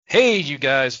Hey, you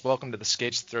guys, welcome to the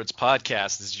Skates to Throats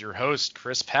podcast. This is your host,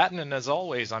 Chris Patton, and as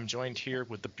always, I'm joined here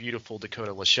with the beautiful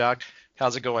Dakota Lashak.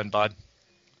 How's it going, bud?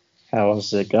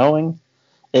 How's it going?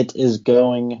 It is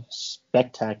going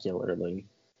spectacularly.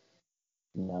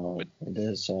 It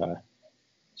is.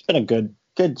 It's been a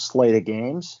good slate of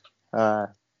games in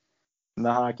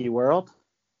the hockey world.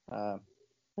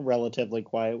 Relatively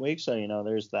quiet week, so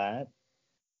there's that.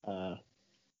 Uh,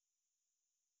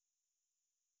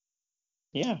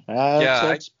 yeah,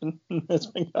 Yeah, it's been it's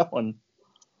been going.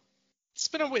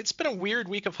 it's been a weird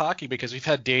week of hockey because we've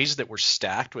had days that were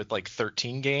stacked with like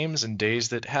 13 games and days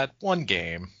that had one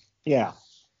game. Yeah,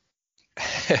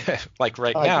 Like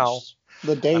right like now, it's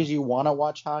the I'm days you want to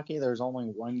watch hockey, there's only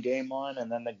one game on, and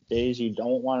then the days you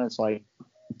don't want, it's like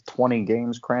 20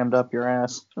 games crammed up your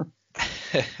ass.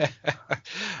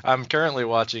 I'm currently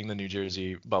watching the New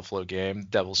Jersey Buffalo game.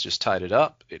 Devils just tied it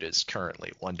up. It is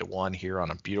currently 1-1 here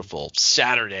on a beautiful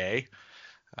Saturday.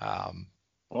 Um,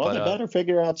 Well, but they better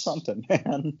figure out something,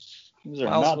 man. These are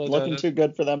Miles not would looking too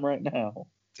good for them right now.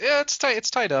 Yeah, it's tight.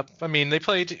 It's tied up. I mean, they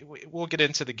played. We'll get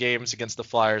into the games against the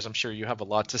Flyers. I'm sure you have a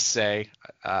lot to say.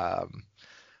 Um,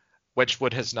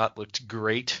 Wedgwood has not looked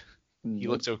great. He Nope.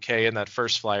 looked okay in that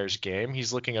first Flyers game.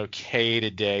 He's looking okay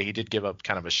today. He did give up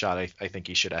kind of a shot I think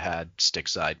he should have had stick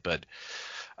side, but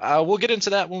we'll get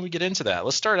into that when we get into that.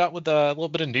 Let's start out with a little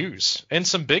bit of news and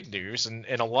some big news, and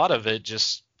a lot of it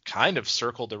just kind of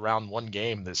circled around one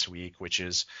game this week, which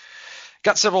is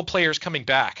got several players coming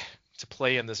back to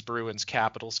play in this Bruins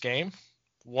Capitals game.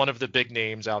 One of the big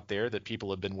names out there that people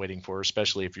have been waiting for,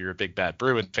 especially if you're a big bad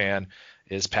Bruin fan,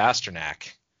 is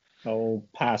Pasternak. Oh,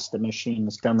 past the machine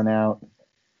is coming out.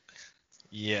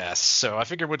 Yes, so I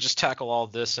figured we'll just tackle all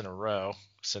this in a row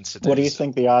since it What do you is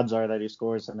think the odds are that he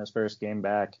scores in his first game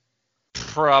back?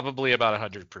 probably about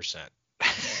 100%.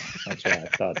 That's what I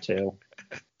thought too.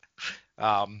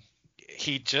 um,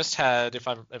 he just had, if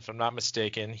I'm not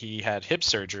mistaken, he had hip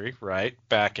surgery right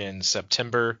back in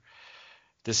September.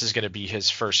 This is going to be his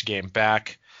first game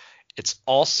back. It's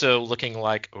also looking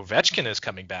like Ovechkin is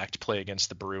coming back to play against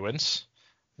the Bruins.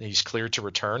 He's cleared to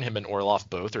return. Him and Orlov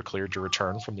both are cleared to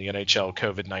return from the NHL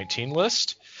COVID-19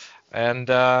 list. And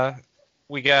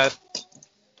we got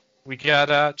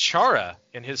Chara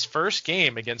in his first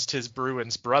game against his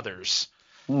Bruins brothers.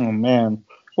 Oh man,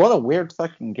 what a weird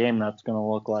fucking game that's gonna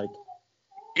look like.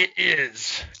 It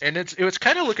is, and it's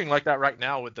kind of looking like that right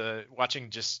now with the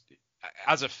watching just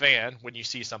as a fan when you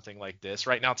see something like this.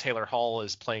 Right now, Taylor Hall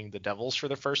is playing the Devils for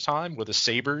the first time with a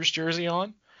Sabres jersey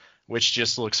on, which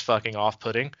just looks fucking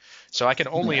off-putting. So I can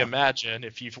only Yeah, imagine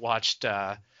if you've watched,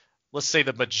 let's say,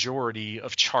 the majority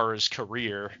of Chara's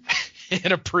career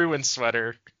in a Bruin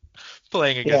sweater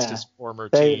playing against yeah. his former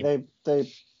They team. they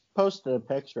they posted a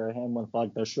picture of him with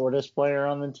like the shortest player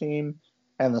on the team,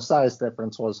 and the size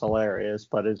difference was hilarious.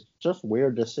 But it's just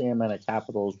weird to see him in a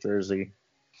Capitals jersey.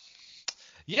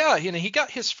 Yeah, he got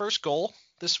his first goal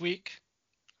this week,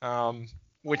 um,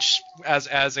 which as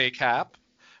a Cap,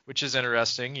 which is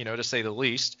interesting, to say the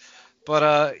least.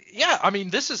 But yeah, I mean,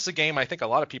 this is the game I think a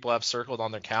lot of people have circled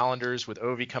on their calendars with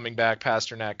Ovi coming back,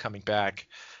 Pasternak coming back,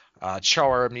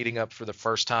 Chara meeting up for the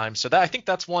first time. So I think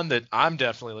that's one that I'm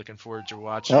definitely looking forward to Oh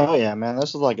watching. yeah, man, this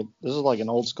is like an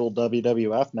old school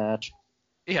WWF match.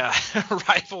 Yeah,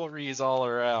 rivalries all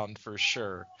around for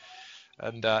sure.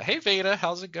 And hey, Veda,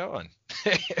 how's it going?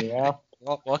 Yeah,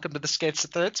 Well, welcome to the Skates to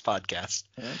Threads podcast.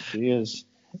 yeah, she is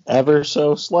ever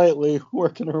so slightly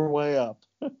working her way up.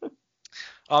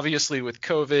 Obviously, with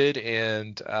COVID,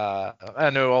 and I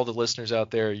know all the listeners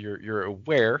out there, you're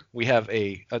aware we have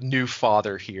a new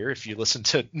father here. If you listen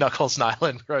to Knuckles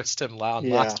Nyland roast him loud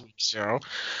Yeah. last week's show,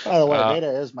 By the way, uh,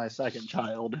 Veda is my second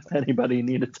child. If anybody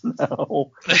needed to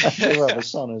know, I do have a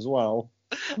son as well.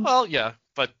 well, yeah,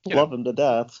 but Love him to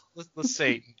death. let's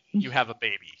say you have a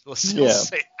baby. We'll Yeah.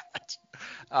 say that.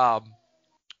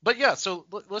 But yeah, so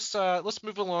let's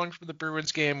move along from the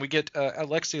Bruins game. We get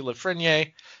Alexis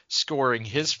Lafreniere scoring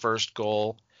his first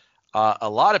goal. A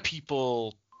lot of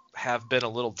people have been a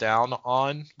little down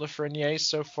on Lafreniere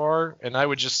so far, and I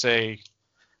would just say,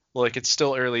 look, it's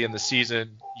still early in the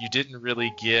season. You didn't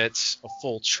really get a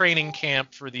full training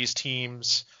camp for these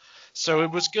teams, so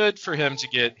it was good for him to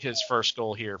get his first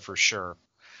goal here for sure.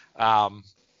 Um,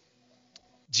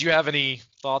 do you have any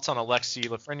thoughts on Alexis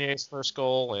Lafreniere's first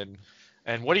goal,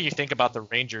 and what do you think about the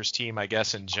Rangers team, I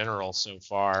guess, in general so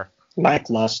far?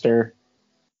 Lackluster.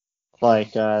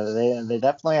 Like they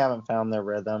definitely haven't found their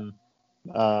rhythm.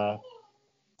 Uh,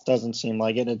 doesn't seem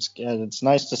like it. It's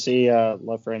nice to see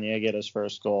Lafreniere get his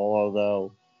first goal,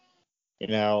 although you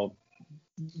know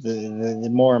the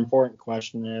more important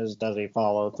question is, does he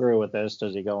follow through with this?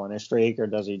 Does he go on a streak, or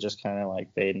does he just kind of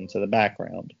like fade into the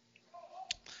background?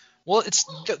 Well, it's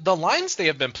the lines they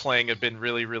have been playing have been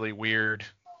really, really weird,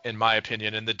 in my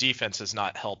opinion, and the defense has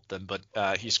not helped them. But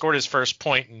he scored his first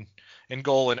point in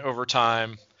goal in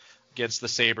overtime against the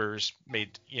Sabres.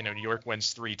 Made New York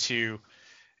wins 3-2,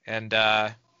 and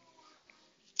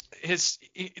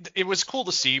it was cool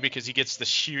to see because he gets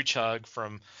this huge hug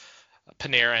from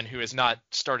Panarin, who has not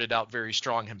started out very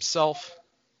strong himself,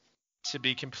 to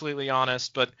be completely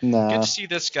honest. But good Nah. to see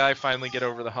this guy finally get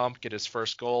over the hump, get his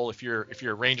first goal. If you're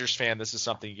a Rangers fan, this is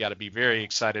something you got to be very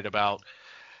excited about.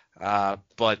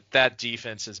 But that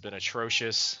defense has been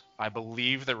atrocious. I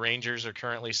believe the Rangers are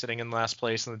currently sitting in last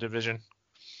place in the division.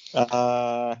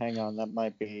 Hang on, that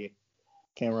might be.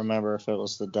 Can't remember if it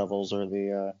was the Devils or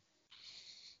the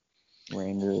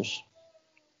Rangers.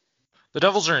 The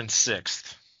Devils are in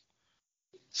sixth.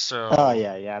 So. Oh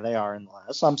yeah, they are in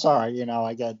last. I'm sorry,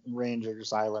 I get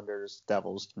Rangers, Islanders,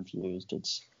 Devils confused.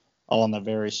 It's all in the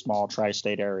very small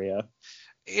tri-state area.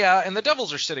 Yeah, and the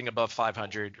Devils are sitting above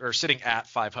 500 or sitting at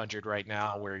 500 right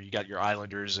now, where you got your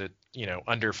Islanders at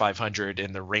under 500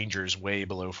 and the Rangers way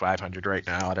below 500 right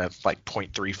now at like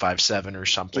 .357 or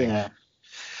something. Yeah.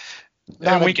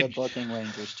 Not and a good-looking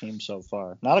Rangers team so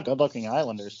far. Not a good-looking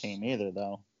Islanders team either,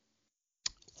 though.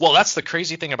 Well, that's the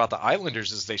crazy thing about the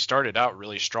Islanders is they started out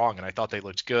really strong, and I thought they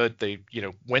looked good. They,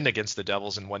 win against the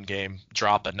Devils in one game,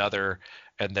 drop another,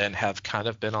 and then have kind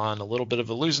of been on a little bit of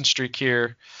a losing streak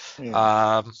here.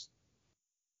 Yeah.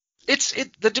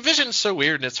 The division's so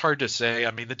weird, and it's hard to say.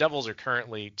 I mean, the Devils are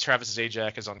currently Travis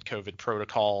Zajac is on COVID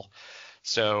protocol,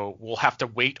 so we'll have to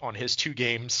wait on his 2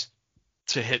 games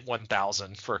to hit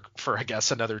 1,000 for I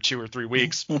guess another 2 or 3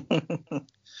 weeks.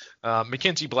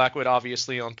 Mackenzie Blackwood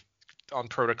obviously on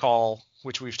protocol,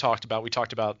 which we've talked about. We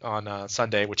talked about on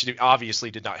Sunday, which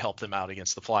obviously did not help them out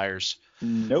against the Flyers.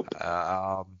 Nope.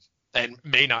 And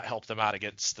may not help them out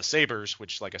against the Sabres,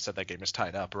 which, like I said, that game is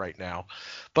tied up right now.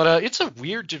 But it's a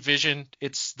weird division.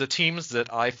 It's the teams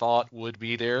that I thought would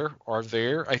be there are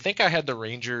there. I think I had the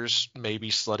Rangers maybe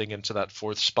sledding into that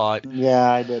 4th spot. Yeah,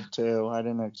 I did too. I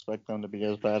didn't expect them to be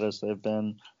as bad as they've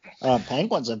been.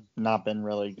 Penguins have not been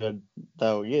really good,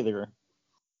 though, either.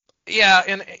 Yeah,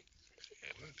 and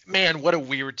man, what a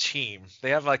weird team. They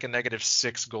have like a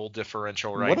 -6 goal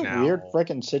differential right now. What a weird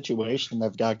freaking situation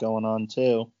they've got going on,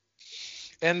 too.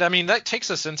 And I mean, that takes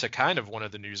us into kind of one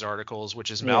of the news articles, which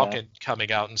is Malkin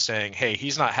coming out and saying, hey,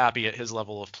 he's not happy at his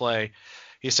level of play.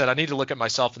 He said, I need to look at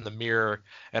myself in the mirror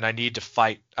and I need to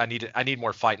fight. I need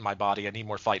more fight in my body. I need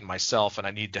more fight in myself, and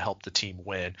I need to help the team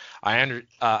win. I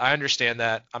understand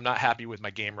that. I'm not happy with my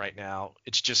game right now.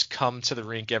 It's just come to the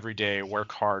rink every day,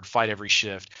 work hard, fight every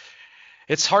shift.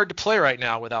 It's hard to play right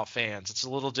now without fans. It's a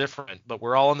little different, but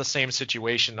we're all in the same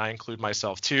situation. I include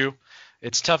myself too.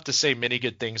 It's tough to say many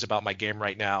good things about my game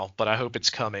right now, but I hope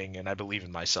it's coming and I believe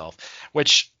in myself.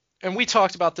 And we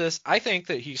talked about this. I think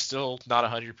that he's still not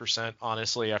 100%,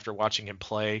 honestly, after watching him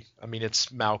play. I mean,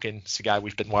 it's Malkin. It's a guy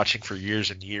we've been watching for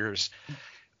years and years.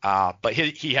 But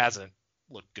he hasn't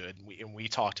looked good. And we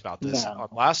talked about this on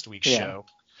last week's show.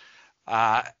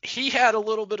 He had a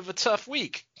little bit of a tough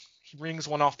week. He rings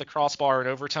one off the crossbar in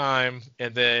overtime,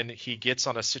 and then he gets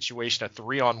on a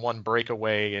 3-on-1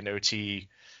 breakaway in OT.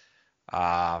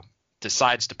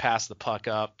 Decides to pass the puck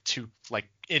up to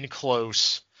in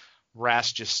close.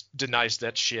 Rask just denies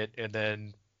that shit, and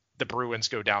then the Bruins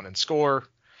go down and score,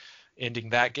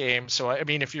 ending that game. So I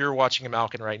mean, if you're watching a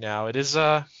Malkin right now, it's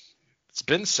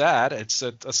been sad. It's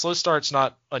a slow start's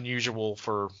not unusual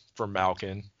for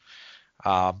Malkin.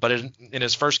 But in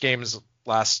his first games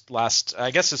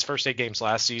his first 8 games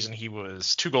last season, he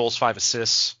was 2 goals, 5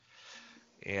 assists,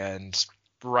 and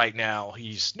right now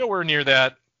he's nowhere near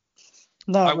that.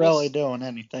 Not really doing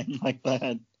anything like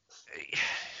that.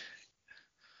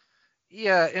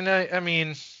 Yeah, and I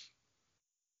mean,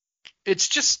 it's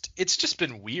just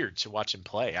been weird to watch him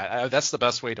play. That's the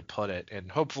best way to put it.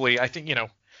 And hopefully, I think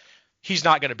he's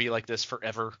not going to be like this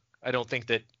forever. I don't think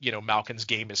that Malkin's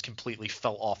game has completely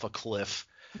fell off a cliff.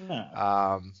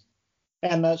 No.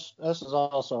 And this is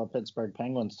also a Pittsburgh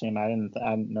Penguins team.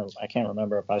 I can't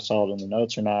remember if I saw it in the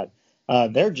notes or not.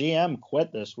 Their GM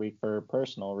quit this week for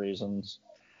personal reasons.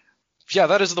 Yeah,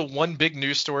 that is the one big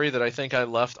news story that I think I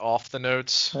left off the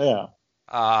notes. Yeah.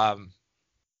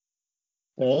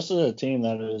 This is a team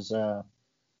that is.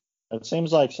 It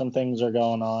seems like some things are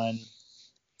going on.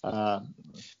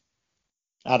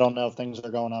 I don't know if things are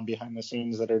going on behind the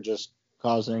scenes that are just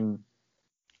causing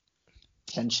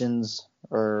tensions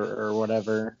or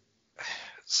whatever.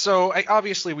 So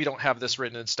obviously we don't have this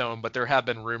written in stone, but there have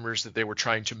been rumors that they were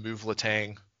trying to move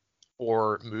Letang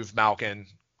or move Malkin.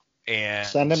 And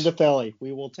send him to Philly.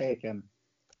 We will take him.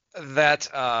 That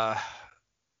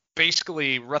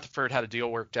basically Rutherford had a deal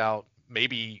worked out.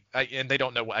 Maybe, and they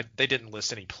don't know what, they didn't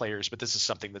list any players, but this is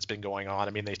something that's been going on.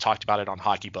 I mean, they talked about it on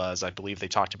Hockey Buzz. I believe they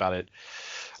talked about it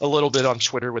a little bit on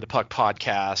Twitter with the Puck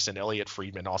podcast, and Elliot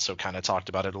Friedman also kind of talked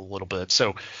about it a little bit.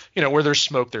 So, where there's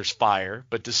smoke, there's fire,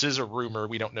 but this is a rumor.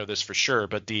 We don't know this for sure,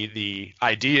 but the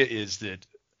idea is that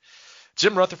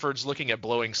Jim Rutherford's looking at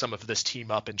blowing some of this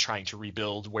team up and trying to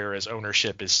rebuild, whereas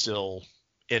ownership is still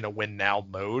in a win now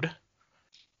mode.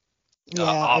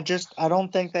 Yeah, I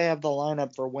don't think they have the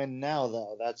lineup for win now,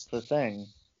 though. That's the thing.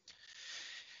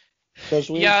 Because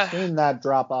we've seen that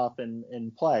drop off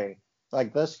in play.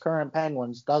 Like, this current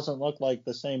Penguins doesn't look like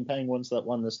the same Penguins that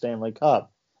won the Stanley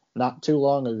Cup not too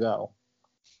long ago.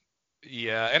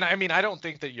 Yeah, and I mean, I don't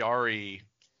think that Yari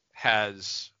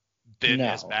has been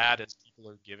as bad as people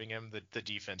are giving him. The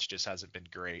defense just hasn't been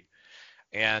great.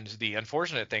 And the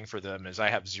unfortunate thing for them is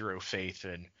I have zero faith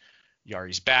in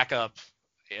Yari's backup.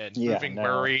 And moving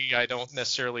Murray, I don't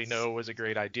necessarily know was a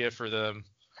great idea for them.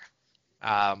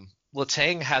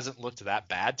 Letang hasn't looked that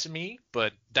bad to me,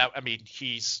 but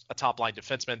he's a top line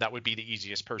defenseman. That would be the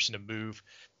easiest person to move.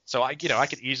 So I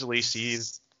could easily see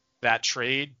that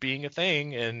trade being a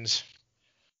thing and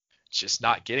just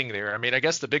not getting there. I mean, I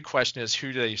guess the big question is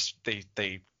who do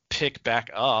they pick back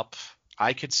up.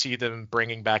 I could see them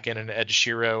bringing back in an Ed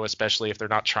Sheeran, especially if they're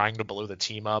not trying to blow the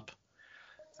team up.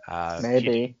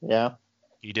 Maybe.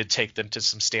 He did take them to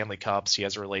some Stanley Cups. He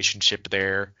has a relationship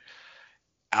there.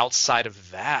 Outside of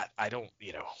that, I don't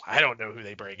know who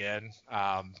they bring in.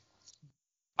 The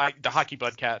Hockey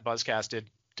Buzzcast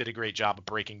did a great job of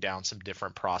breaking down some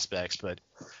different prospects, but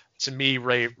to me,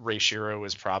 Ray Shero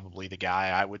is probably the guy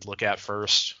I would look at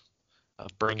first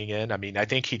of bringing in. I mean, I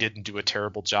think he didn't do a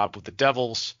terrible job with the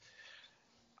Devils.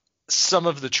 Some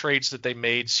of the trades that they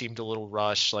made seemed a little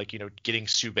rushed, like getting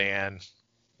Subban.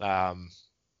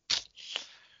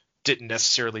 Didn't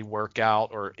necessarily work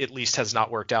out, or at least has not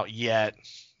worked out yet.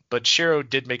 But Shero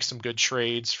did make some good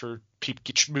trades for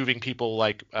moving people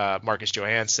like Marcus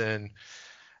Johansson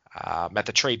at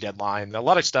the trade deadline. A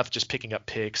lot of stuff just picking up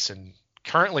picks, and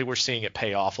currently we're seeing it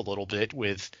pay off a little bit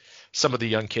with some of the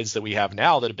young kids that we have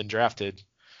now that have been drafted.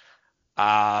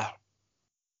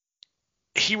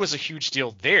 He was a huge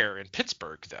deal there in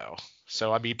Pittsburgh, though.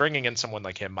 So, I mean, bringing in someone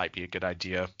like him might be a good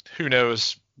idea. Who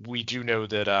knows? We do know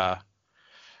that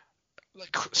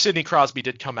Sidney Crosby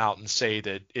did come out and say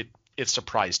that it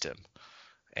surprised him.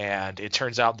 And it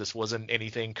turns out this wasn't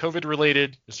anything COVID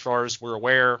related as far as we're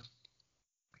aware.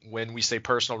 When we say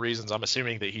personal reasons, I'm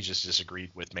assuming that he just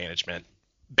disagreed with management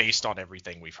based on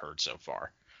everything we've heard so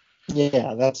far.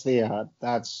 Yeah, that's kind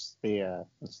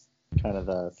of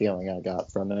the feeling I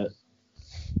got from it.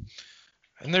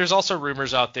 And there's also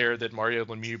rumors out there that Mario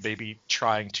Lemieux may be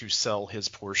trying to sell his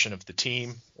portion of the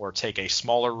team or take a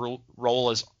smaller role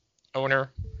as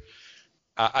owner.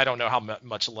 I don't know how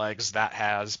much legs that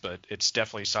has, but it's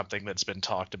definitely something that's been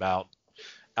talked about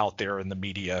out there in the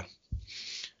media,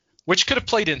 which could have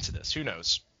played into this. Who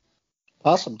knows?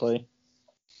 Possibly.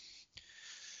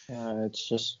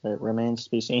 It remains to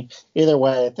be seen. Either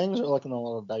way, things are looking a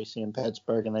little dicey in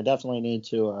Pittsburgh, and they definitely need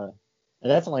to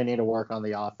work on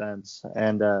the offense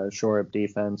and shore up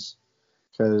defense,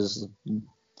 because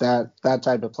that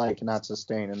type of play cannot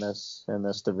sustain in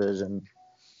this division.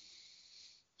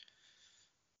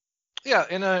 Yeah,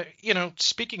 and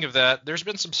speaking of that, there's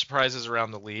been some surprises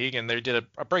around the league, and they did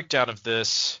a breakdown of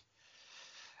this.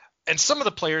 And some of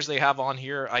the players they have on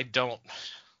here, I don't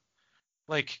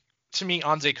like. To me,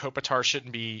 Anze Kopitar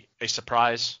shouldn't be a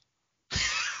surprise.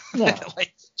 No.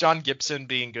 Like John Gibson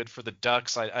being good for the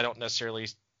Ducks, I don't necessarily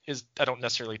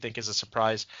think is a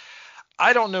surprise.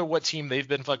 I don't know what team they've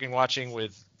been fucking watching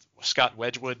with Scott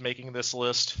Wedgwood making this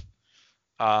list.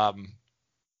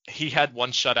 He had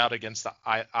one shutout against the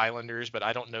Islanders, but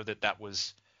I don't know that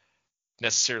was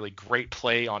necessarily great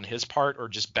play on his part or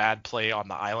just bad play on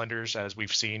the Islanders, as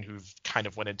we've seen, who've kind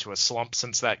of went into a slump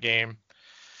since that game.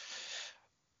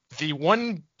 The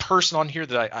one person on here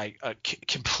that I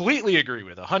completely agree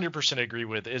with, 100% agree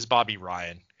with, is Bobby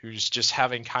Ryan, who's just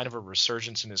having kind of a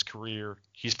resurgence in his career.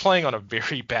 He's playing on a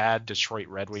very bad Detroit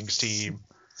Red Wings team.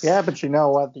 Yeah, but you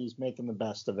know what? He's making the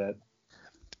best of it.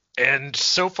 And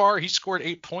so far, he scored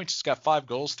 8 points. He's got 5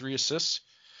 goals, 3 assists.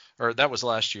 Or that was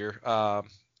last year. I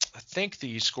think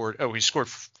he scored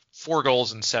 4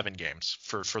 goals in 7 games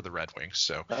for the Red Wings.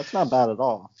 So that's not bad at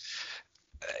all.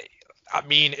 I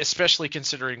mean, especially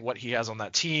considering what he has on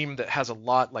that team that has a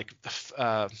lot, like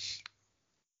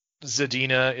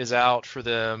Zadina is out for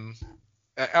them.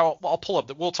 I'll pull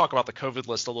up. We'll talk about the COVID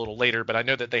list a little later, but I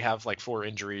know that they have like 4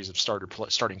 injuries of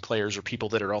starting players or people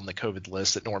that are on the COVID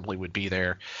list that normally would be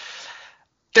there.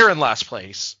 They're in last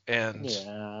place, and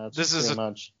Yeah, it's this is pretty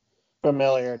much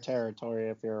familiar territory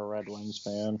if you're a Red Wings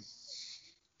fan.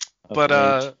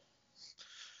 But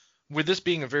with this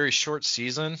being a very short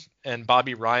season and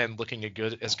Bobby Ryan looking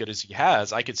as good as he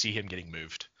has, I could see him getting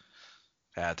moved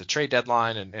at the trade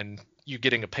deadline and you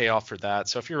getting a payoff for that.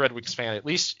 So if you're a Red Wings fan, at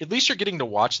least you're getting to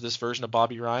watch this version of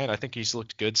Bobby Ryan. I think he's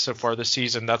looked good so far this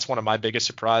season. That's one of my biggest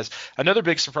surprise. Another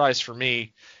big surprise for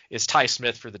me is Ty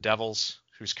Smith for the Devils,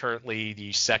 who's currently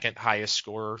the second highest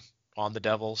scorer on the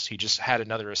Devils. He just had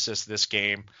another assist this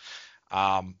game.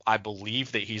 I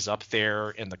believe that he's up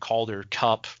there in the Calder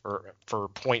Cup for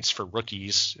points for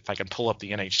rookies. If I can pull up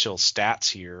the NHL stats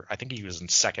here, I think he was in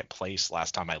second place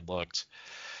last time I looked,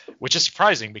 which is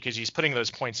surprising because he's putting those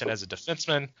points in as a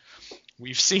defenseman.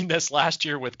 We've seen this last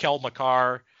year with Kel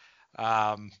McCarr,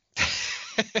 Kel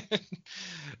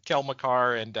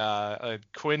McCarr and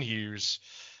Quinn Hughes.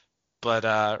 But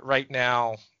right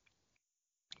now,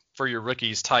 for your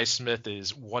rookies, Ty Smith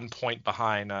is 1 point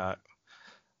behind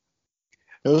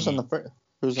Who's in the first?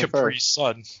 Capri's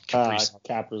son.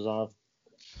 Kaprizov.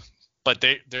 But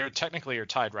they're technically are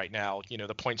tied right now. You know,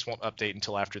 the points won't update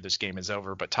until after this game is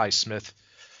over. But Ty Smith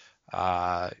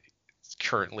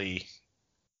currently,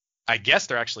 I guess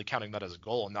they're actually counting that as a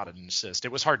goal and not an assist.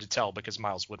 It was hard to tell because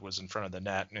Miles Wood was in front of the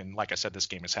net. And like I said, this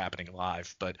game is happening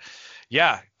live. But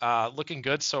yeah, looking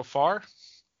good so far.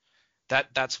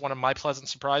 That's one of my pleasant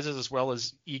surprises, as well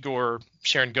as Igor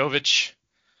Sharangovich,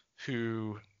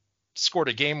 who scored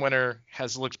a game winner,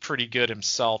 has looked pretty good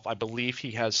himself. I believe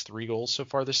he has 3 goals so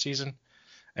far this season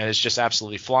and is just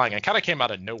absolutely flying. It kind of came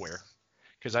out of nowhere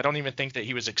because I don't even think that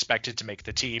he was expected to make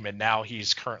the team, and now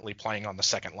he's currently playing on the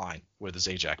second line with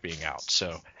Zajac being out.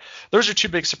 So those are 2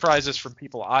 big surprises from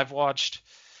people I've watched.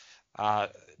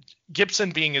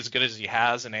 Gibson being as good as he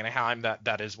has in Anaheim,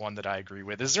 that is one that I agree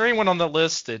with. Is there anyone on the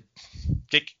list that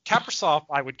Kaprizov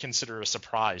I would consider a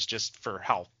surprise just for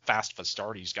how fast of a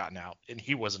start he's gotten out, and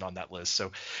he wasn't on that list.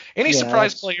 So any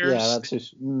surprise players? Yeah,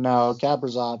 no,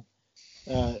 Kaprizov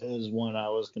is one I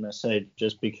was going to say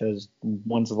just because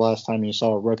when's the last time you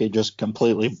saw a rookie just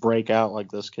completely break out like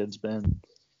this kid's been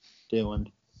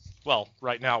doing? Well,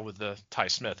 right now with the Ty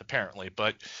Smith apparently,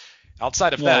 but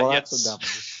outside of that,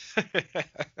 yes.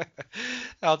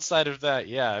 Outside of that,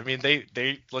 yeah. I mean,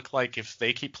 they look like if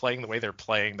they keep playing the way they're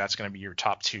playing, that's going to be your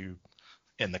top 2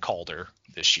 in the Calder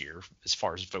this year as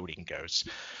far as voting goes.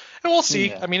 And we'll see.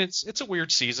 Yeah. I mean, it's a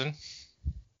weird season.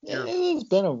 It's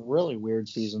been a really weird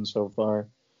season so far,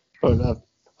 but a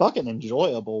fucking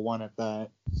enjoyable one at that.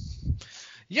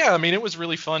 Yeah, I mean, it was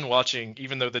really fun watching,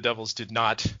 even though the Devils did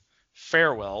not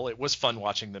fare well, it was fun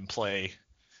watching them play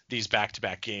these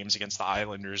back-to-back games against the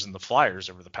Islanders and the Flyers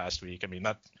over the past week. I mean,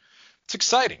 it's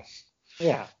exciting.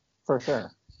 Yeah, for sure.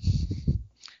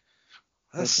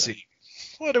 Let's see.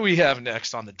 What do we have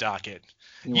next on the docket?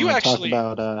 You actually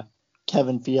talk about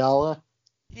Kevin Fiala?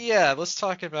 Yeah, let's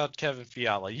talk about Kevin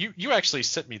Fiala. You actually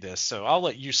sent me this, so I'll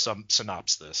let you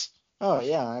synopsis this. Oh,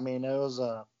 yeah. I mean, it was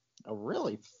a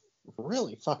really,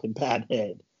 really fucking bad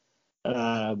hit.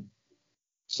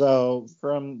 So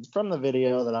from the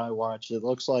video that I watched, it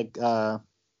looks like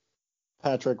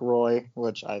Patrick Roy,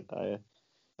 which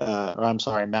I'm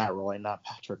sorry, Matt Roy, not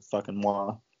Patrick fucking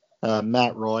Waugh.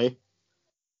 Matt Roy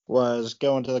was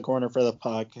going to the corner for the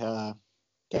puck.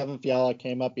 Kevin Fiala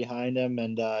came up behind him,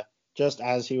 and just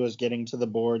as he was getting to the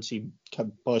boards, he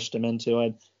pushed him into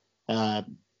it.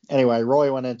 Anyway,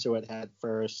 Roy went into it head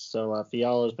first, so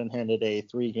Fiala's been handed a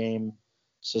 3-game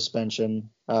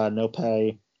suspension, no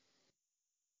pay.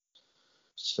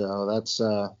 So that's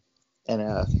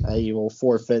and you will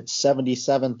forfeit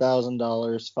 $77,000,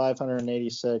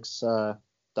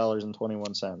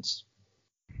 $586.21.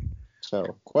 So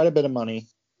quite a bit of money.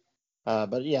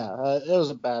 But yeah, it was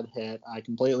a bad hit. I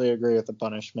completely agree with the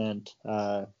punishment.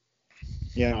 A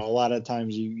lot of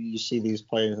times you see these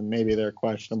plays and maybe they're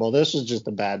questionable. This is just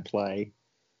a bad play.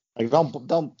 Like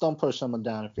don't push someone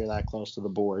down if you're that close to the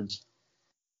boards.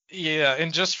 Yeah,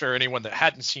 and just for anyone that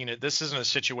hadn't seen it, this isn't a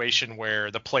situation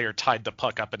where the player tied the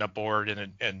puck up in a board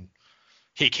and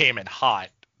he came in hot.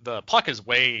 The puck is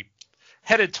way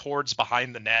headed towards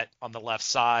behind the net on the left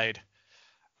side.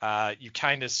 You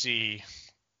kind of see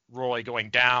Roy going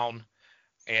down,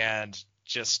 and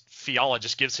just Fiala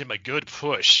just gives him a good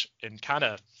push and kind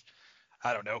of,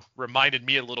 I don't know, reminded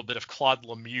me a little bit of Claude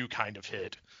Lemieux kind of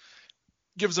hit.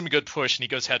 Gives him a good push, and he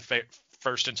goes head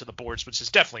first into the boards, which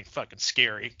is definitely fucking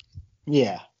scary.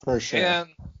 Yeah, for sure. And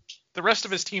the rest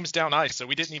of his team's down ice, so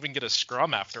we didn't even get a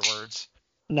scrum afterwards.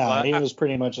 No, Well, he was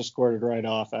pretty much escorted right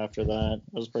off after that.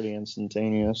 It was pretty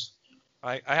instantaneous.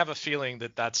 I have a feeling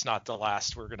that that's not the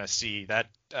last we're going to see. That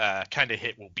kind of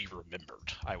hit will be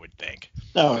remembered, I would think.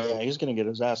 Oh, yeah, he's going to get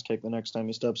his ass kicked the next time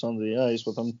he steps onto the ice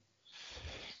with him.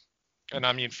 And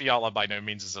I mean, Fiala by no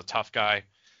means is a tough guy.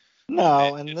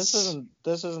 No, and this isn't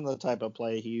the type of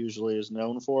play he usually is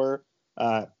known for.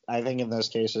 I think in this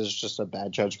case it's just a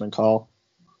bad judgment call.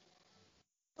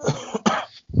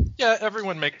 Yeah,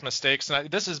 everyone makes mistakes,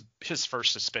 and this is his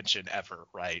first suspension ever,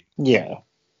 right? Yeah.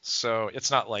 So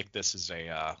it's not like this is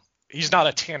he's not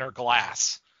a Tanner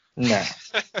Glass. No,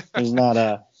 he's not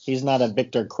a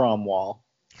Victor Cromwell.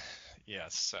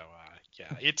 Yes, so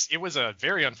yeah, it was a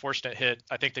very unfortunate hit.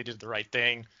 I think they did the right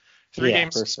thing.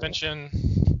 3-game suspension.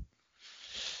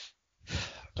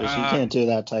 Sure. Just you can't do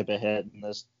that type of hit in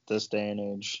this day and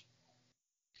age.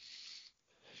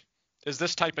 Is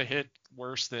this type of hit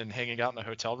worse than hanging out in a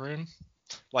hotel room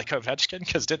like Ovechkin?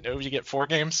 Because didn't Ovi get 4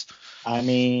 games? I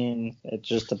mean, it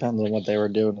just depends on what they were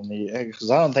doing because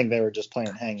I don't think they were just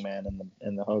playing hangman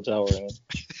in the hotel room.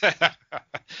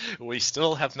 We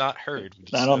still have not heard.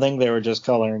 I don't think they were just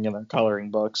coloring in their coloring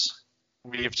books.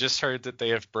 We have just heard that they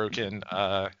have broken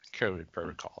COVID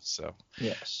protocols. So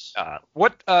yes.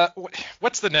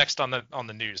 What's the next on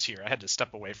the news here? I had to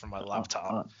step away from my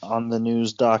laptop. On the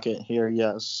news docket here,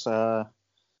 yes.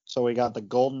 So we got the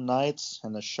Golden Knights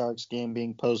and the Sharks game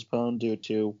being postponed due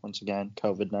to, once again,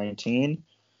 COVID-19.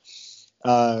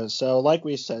 So like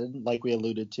we said, like we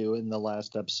alluded to in the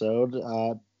last episode,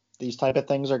 these type of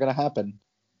things are going to happen.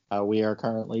 We are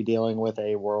currently dealing with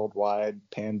a worldwide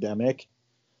pandemic.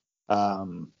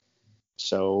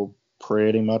 So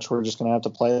pretty much we're just going to have to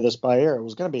play this by ear. It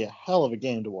was going to be a hell of a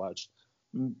game to watch,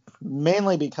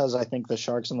 mainly because I think the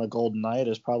Sharks and the Golden Knight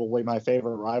is probably my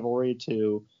favorite rivalry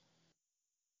to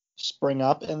spring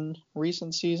up in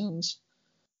recent seasons,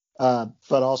 but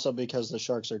also because the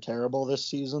Sharks are terrible this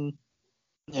season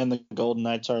and the Golden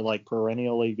Knights are like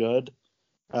perennially good.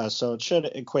 So it should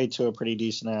equate to a pretty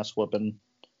decent ass whooping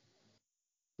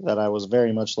that I was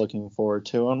very much looking forward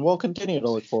to, and will continue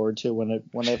to look forward to when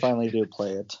they finally do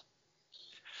play it.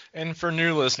 And for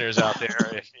new listeners out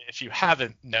there, if you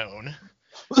haven't known,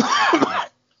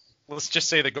 let's just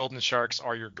say the Golden Sharks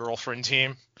are your girlfriend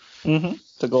team. Mm-hmm.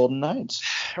 The Golden Knights.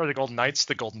 Or the Golden Knights,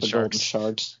 the Golden Sharks. Golden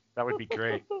Sharks. That would be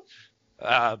great.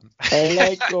 I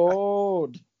like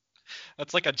gold.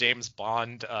 That's like a James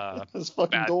Bond this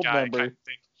fucking bad gold guy member. kind of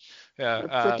thing. Yeah.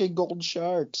 Freaking Golden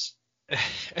Sharks.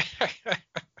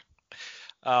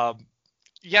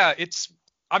 Yeah,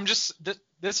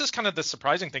 this is kind of the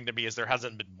surprising thing to me is there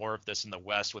hasn't been more of this in the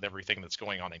West with everything that's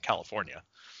going on in California.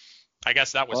 I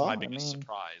guess that was my biggest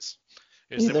surprise.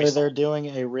 Either they're doing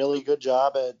a really good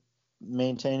job at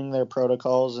maintaining their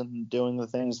protocols and doing the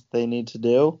things they need to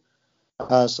do.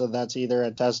 So that's either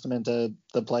a testament to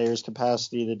the players'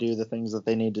 capacity to do the things that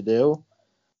they need to do.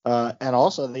 And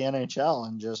also the NHL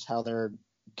and just how they're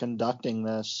conducting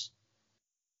this.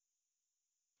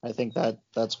 I think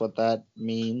that's what that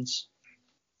means.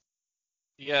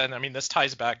 Yeah, and I mean, this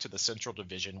ties back to the Central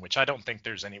Division, which I don't think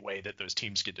there's any way that those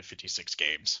teams get to 56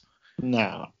 games.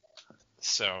 No.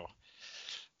 So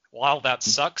while that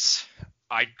sucks,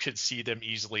 I could see them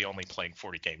easily only playing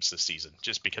 40 games this season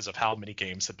just because of how many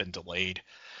games have been delayed.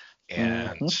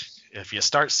 And if you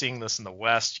start seeing this in the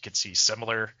West, you could see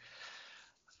similar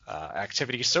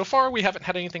activity. So far, we haven't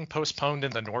had anything postponed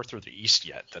in the North or the East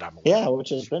yet that I'm aware of. Yeah, which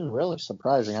has been really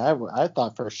surprising. I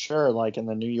thought for sure, like in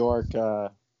the New York,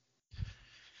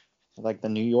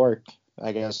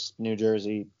 I guess, New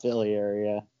Jersey, Philly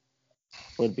area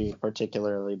would be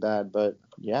particularly bad. But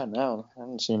yeah, no, I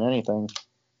haven't seen anything.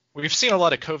 We've seen a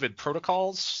lot of COVID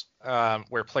protocols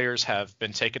where players have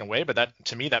been taken away, but that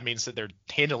to me that means that they're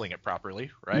handling it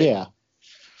properly, right? Yeah.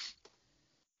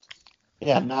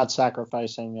 Yeah, not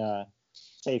sacrificing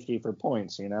safety for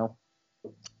points, you know?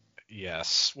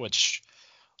 Yes, which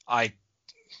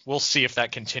we'll see if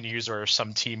that continues or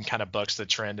some team kind of bucks the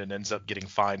trend and ends up getting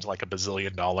fined like $1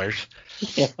 bazillion.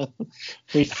 Yeah,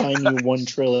 we fine you $1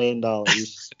 trillion.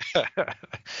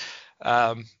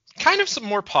 Kind of some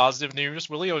more positive news.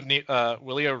 Willie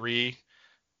O'Ree,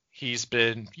 he's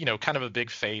been, kind of a big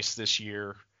face this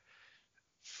year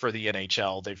for the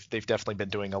NHL. They've definitely been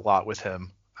doing a lot with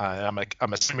him. I'm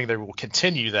assuming they will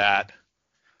continue that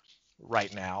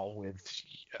right now with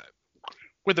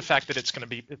the fact that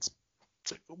it's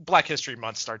Black History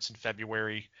Month starts in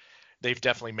February. They've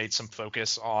definitely made some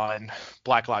focus on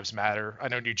Black Lives Matter. I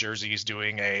know New Jersey is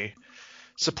doing a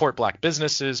support Black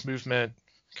businesses movement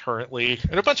currently,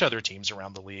 and a bunch of other teams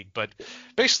around the league. But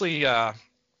basically,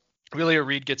 Willie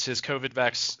O'Ree gets his COVID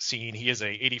vaccine. He is a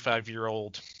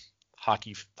 85-year-old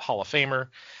hockey Hall of Famer,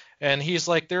 and he's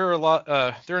like, there are not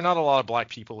a lot of black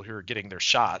people who are getting their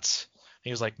shots. And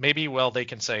he was like, maybe they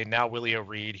can say now Willie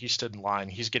O'Reed, he stood in line,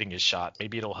 he's getting his shot.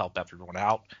 Maybe it'll help everyone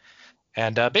out.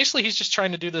 And basically, he's just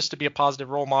trying to do this to be a positive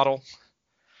role model.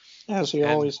 As he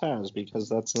And, always has, because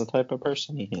that's the type of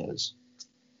person he is.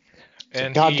 It's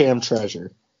and a goddamn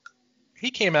treasure. He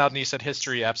came out and he said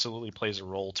history absolutely plays a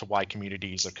role to why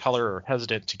communities of color are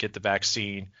hesitant to get the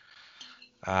vaccine.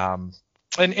 And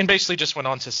basically just went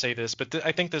on to say this, but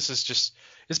I think this is just,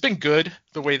 it's been good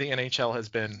the way the NHL has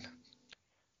been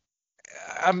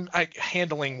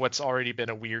handling what's already been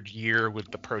a weird year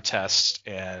with the protests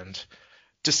and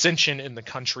dissension in the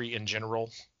country in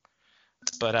general.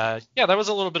 But yeah, that was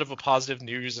a little bit of a positive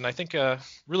news, and I think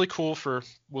really cool for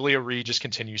Willie O'Ree just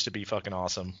continues to be fucking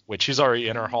awesome, which he's already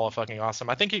in our Hall of fucking awesome.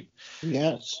 I think he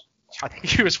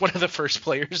was one of the first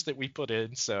players that we put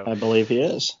in. So I believe he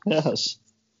is. Yes.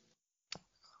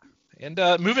 And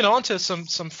moving on to some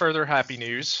further happy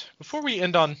news before we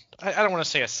end on, I don't want to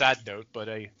say a sad note, but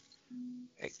a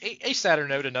sadder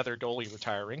note, another goalie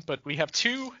retiring. But we have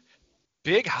two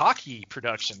big hockey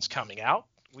productions coming out.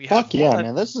 Fuck yeah,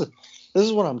 man! This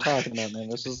is what I'm talking about, man.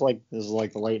 This is like the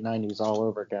late '90s all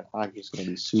over again. Hockey's gonna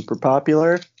be super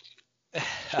popular.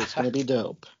 It's gonna be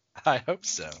dope. I hope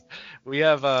so. We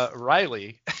have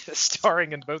Riley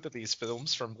starring in both of these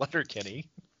films from Letterkenny.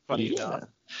 Funny enough.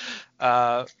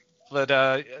 But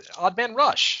Odd Man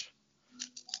Rush,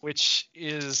 which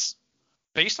is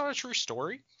based on a true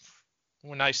story.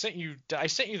 When I sent you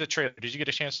the trailer, did you get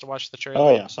a chance to watch the trailer?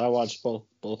 Oh yes, I watched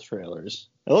both trailers.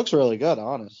 It looks really good,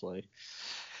 honestly.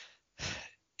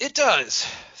 It does.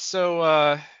 So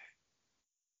I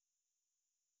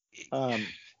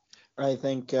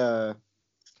think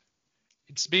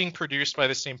it's being produced by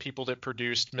the same people that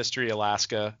produced Mystery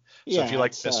Alaska. So if you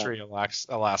like Mystery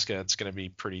Alaska, it's going to be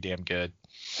pretty damn good.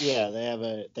 Yeah,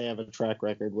 they have a track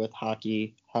record with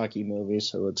hockey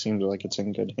movies, so it seems like it's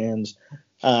in good hands.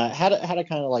 Had a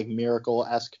kind of like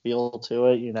Miracle-esque feel to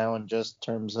it, in just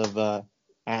terms of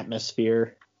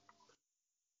atmosphere.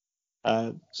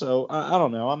 So I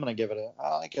don't know. I'm gonna give it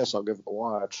I guess I'll give it a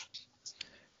watch.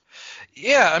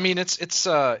 Yeah, I mean it's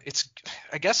I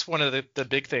guess one of the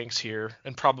big things here,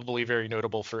 and probably very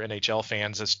notable for NHL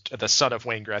fans, is the son of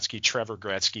Wayne Gretzky, Trevor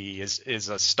Gretzky, is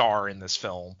a star in this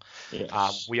film.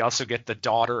 Yes. We also get the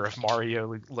daughter of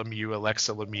Mario Lemieux,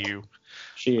 Alexa Lemieux.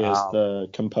 She is the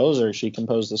composer. She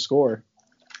composed the score.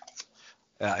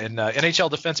 And NHL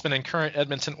defenseman and current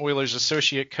Edmonton Oilers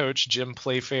associate coach Jim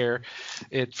Playfair.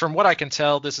 From what I can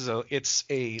tell, it's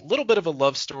a little bit of a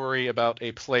love story about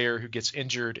a player who gets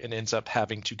injured and ends up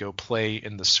having to go play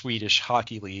in the Swedish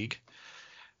Hockey League,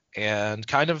 and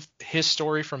kind of his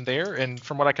story from there. And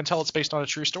from what I can tell, it's based on a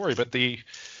true story. But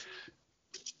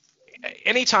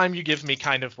anytime you give me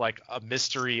kind of like a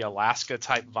Mystery Alaska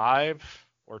type vibe,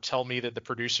 or tell me that the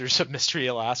producers of Mystery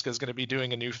Alaska is going to be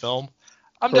doing a new film,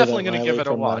 I'm definitely going to give it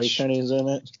a watch. Kenny's in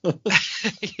it.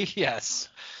 Yes.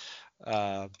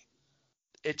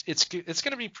 It's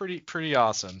going to be pretty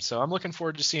awesome. So I'm looking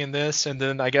forward to seeing this. And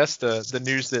then I guess the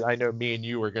news that I know me and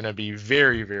you are going to be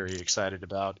very, very excited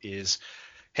about is,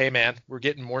 hey man, we're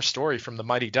getting more story from the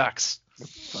Mighty Ducks.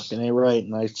 Fucking A right.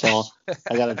 And I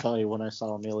got to tell you, when I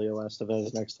saw Emilio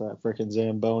Estevez next to that frickin'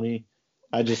 Zamboni,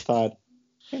 I just thought,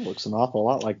 he looks an awful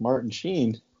lot like Martin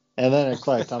Sheen. And then it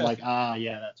clicked. I'm like,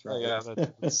 yeah, that's right. Yeah,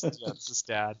 that's his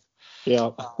dad.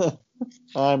 Yeah.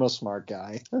 I'm a smart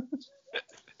guy.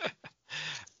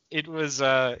 It was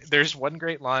there's one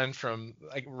great line from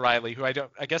Riley, who I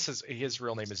guess his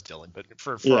real name is Dylan, but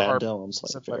for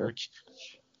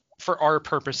our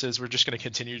purposes, we're just going to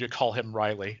continue to call him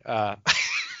Riley. I'm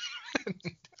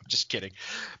just kidding.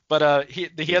 But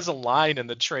he has a line in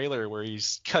the trailer where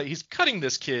he's cutting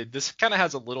this kid. This kind of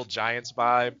has a Little Giants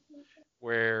vibe.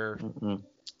 Where,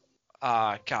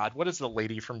 God, what is the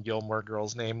lady from Gilmore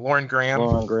Girls' name? Lauren Graham.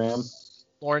 Lauren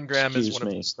Graham is one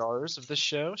of the stars of this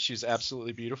show. She's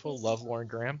absolutely beautiful. Love Lauren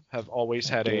Graham. Have always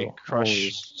had a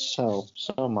crush. So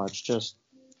much. Just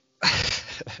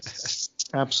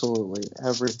absolutely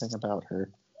everything about her.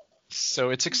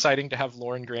 So it's exciting to have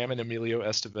Lauren Graham and Emilio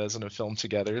Estevez in a film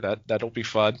together. That'll be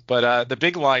fun. But the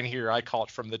big line here I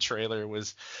caught from the trailer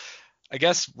was, I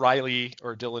guess Riley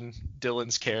or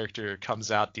Dylan's character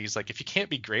comes out. He's like, if you can't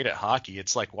be great at hockey,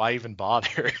 it's like, why even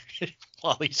bother?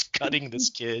 While he's cutting this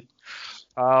kid.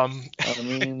 I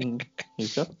mean,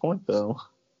 he's got a point though.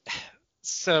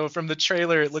 So from the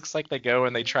trailer, it looks like they go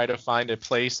and they try to find a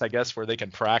place, I guess, where they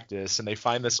can practice, and they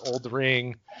find this old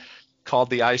ring called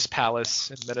the Ice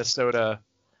Palace in Minnesota.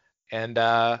 And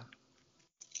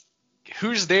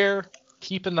who's there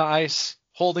keeping the ice?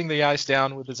 holding the ice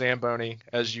down with the Zamboni,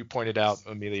 as you pointed out,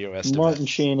 Emilio Estevez. Martin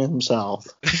Sheen himself.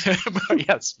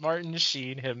 Yes, Martin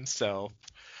Sheen himself.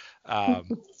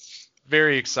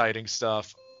 Very exciting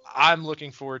stuff. I'm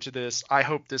looking forward to this. I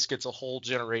hope this gets a whole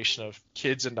generation of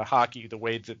kids into hockey the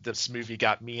way that this movie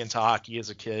got me into hockey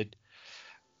as a kid.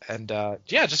 And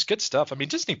yeah, just good stuff. I mean,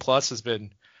 Disney Plus has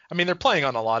been, I mean, they're playing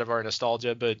on a lot of our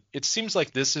nostalgia, but it seems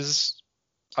like this is,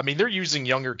 I mean, they're using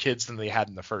younger kids than they had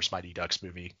in the first Mighty Ducks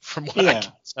movie, from what I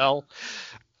can tell.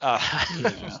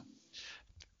 Yeah.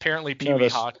 Apparently, Pee Wee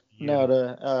Hockey. No,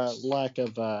 the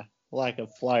lack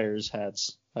of Flyers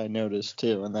hats I noticed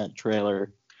too in that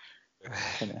trailer.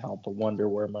 Can't help but wonder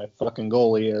where my fucking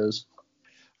goalie is.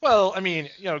 Well, I mean,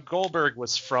 you know, Goldberg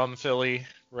was from Philly,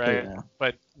 right? Yeah.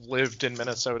 But lived in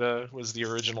Minnesota was the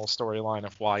original storyline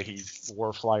of why he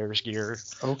wore Flyers gear.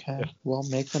 Okay, well,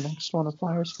 make the next one a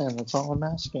Flyers fan. That's all I'm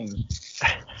asking.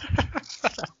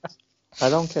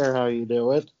 I don't care how you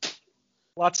do it.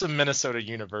 Lots of Minnesota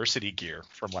University gear,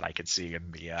 from what I could see in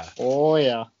the. Oh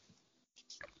yeah.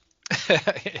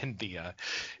 in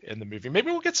the movie.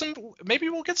 Maybe we'll get some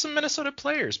Minnesota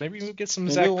players. Maybe we'll get some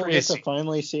Maybe Zach we'll Parise. get to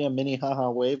finally see a Minnehaha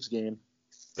Waves game.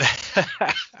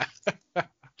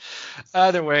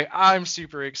 Either way, I'm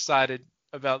super excited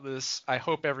about this. I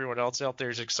hope everyone else out there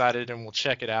is excited and will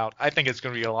check it out. I think it's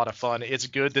going to be a lot of fun. It's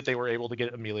good that they were able to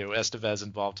get Emilio Estevez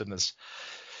involved in this.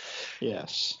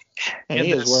 Yes. And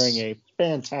he is wearing a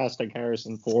fantastic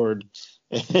Harrison Ford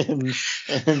in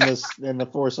the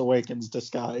Force Awakens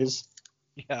disguise.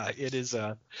 Yeah, it is.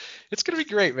 It's gonna be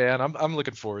great, man. I'm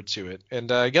looking forward to it.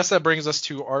 And I guess that brings us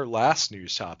to our last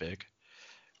news topic,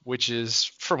 which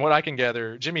is, from what I can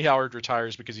gather, Jimmy Howard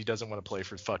retires because he doesn't want to play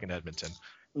for fucking Edmonton.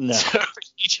 No. So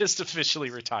he just officially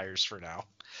retires for now.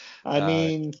 I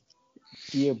mean,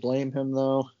 do you blame him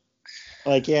though?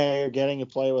 Like, yeah, you're getting to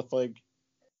play with like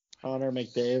Connor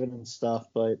McDavid and stuff,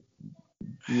 but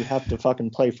you have to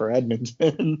fucking play for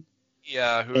Edmonton.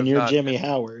 Yeah, and you're Jimmy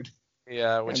Howard.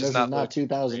 Yeah, which and is not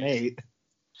 2008. Great.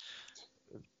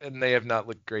 And they have not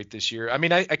looked great this year. I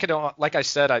mean, I could, like I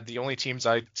said, the only teams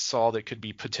I saw that could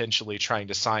be potentially trying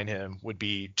to sign him would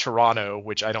be Toronto,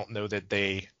 which I don't know that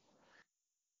they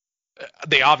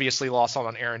obviously lost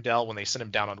on Aaron Dell when they sent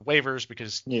him down on waivers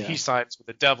because he signs with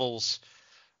the Devils.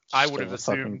 I would have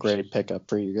assumed fucking great pickup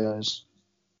for you guys.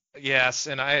 Yes,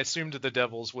 and I assumed that the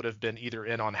Devils would have been either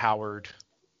in on Howard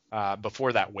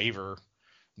before that waiver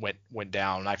went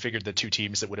down. I figured the two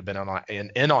teams that would have been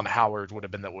in on Howard would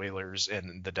have been the Oilers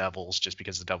and the Devils, just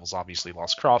because the Devils obviously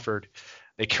lost Crawford.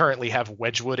 They currently have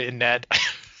Wedgwood in net,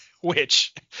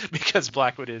 which, because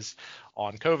Blackwood is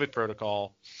on COVID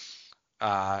protocol,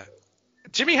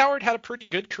 Jimmy Howard had a pretty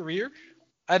good career.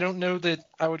 I don't know that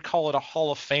I would call it a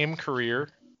Hall of Fame career.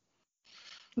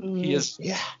 He is.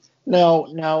 Yeah. No,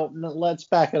 let's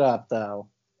back it up though.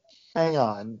 Hang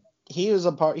on.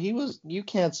 You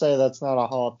can't say that's not a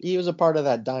Hall. He was a part of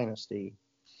that dynasty.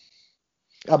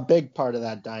 A big part of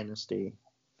that dynasty.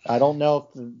 I don't know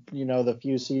if the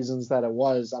few seasons that it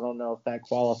was, I don't know if that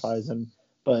qualifies him,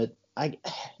 but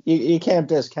you can't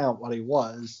discount what he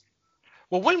was.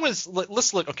 Well,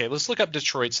 let's look up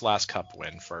Detroit's last cup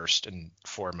win first and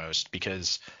foremost,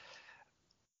 because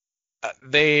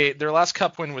their last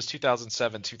cup win was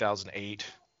 2007-2008,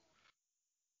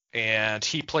 and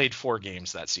he played 4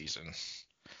 games that season.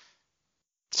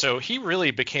 So he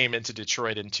really became into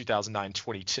Detroit in 2009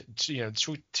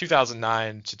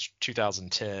 to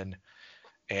 2010,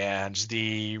 and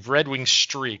the Red Wings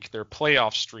streak, their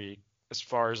playoff streak, as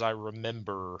far as I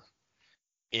remember,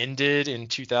 ended in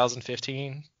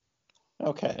 2015.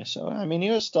 Okay, so I mean,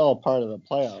 he was still a part of the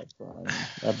playoff run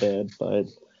a bit, but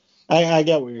I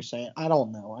get what you're saying. I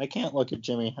don't know. I can't look at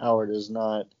Jimmy Howard as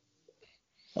not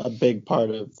a big part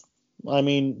of. I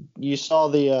mean, you saw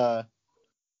the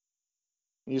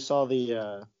his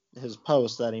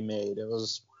post that he made. It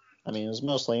was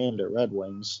mostly aimed at Red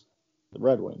Wings, the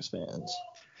Red Wings fans.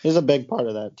 He's a big part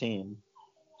of that team.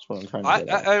 That's what I'm trying to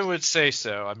get at. I would say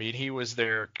so. I mean, he was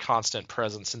their constant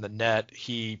presence in the net.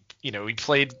 He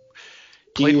played.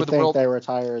 Do you with think the world. They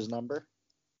retire his number?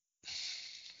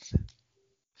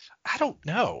 I don't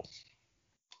know.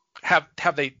 Have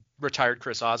they retired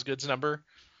Chris Osgood's number?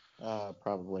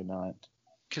 Probably not.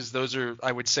 Because those are,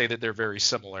 I would say that they're very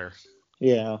similar.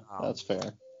 Yeah, that's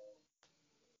fair.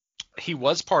 He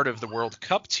was part of the World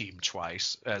Cup team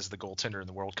twice as the goaltender in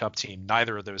the World Cup team.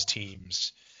 Neither of those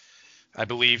teams, I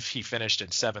believe he finished in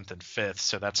 7th and 5th,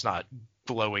 so that's not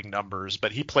glowing numbers.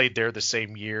 But he played there the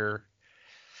same year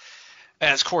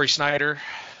as Corey Snyder,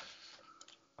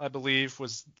 I believe,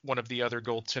 was one of the other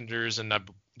goaltenders, and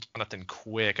Jonathan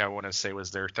Quick, I want to say,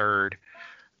 was their third.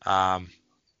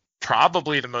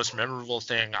 Probably the most memorable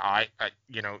thing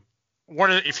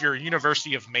if you're a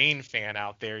University of Maine fan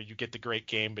out there, you get the great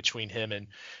game between him and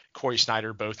Corey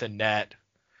Snyder both in net,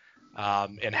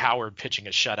 and Howard pitching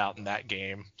a shutout in that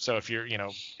game. So if you're,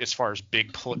 as far as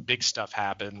big stuff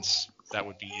happens, that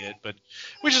would be it. But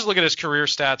we just look at his career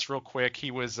stats real quick.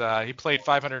 He played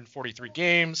 543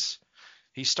 games.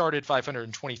 He started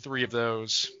 523 of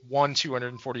those, won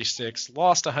 246,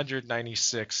 lost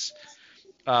 196.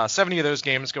 70 of those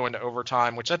games go into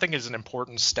overtime, which I think is an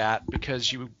important stat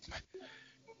because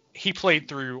he played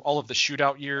through all of the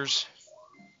shootout years.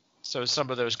 So some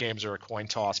of those games are a coin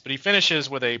toss, but he finishes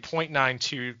with a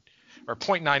 .92 or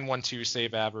 .912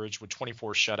 save average with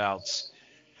 24 shutouts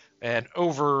and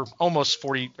over almost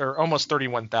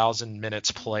 31,000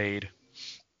 minutes played.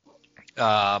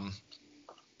 I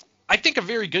think a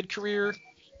very good career.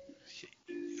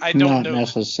 I don't know. Not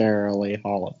necessarily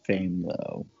Hall of Fame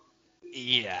though.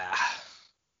 Yeah.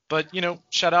 But,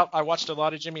 shout out. I watched a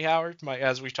lot of Jimmy Howard.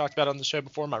 As we've talked about on the show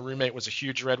before, my roommate was a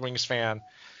huge Red Wings fan.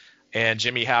 And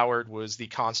Jimmy Howard was the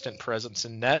constant presence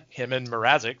in net, him and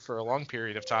Mrazek for a long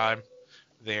period of time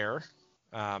there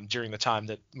during the time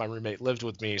that my roommate lived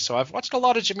with me. So I've watched a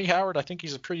lot of Jimmy Howard. I think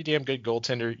he's a pretty damn good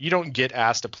goaltender. You don't get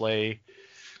asked to play,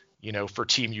 for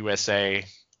Team USA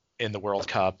in the World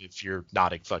Cup if you're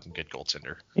not a fucking good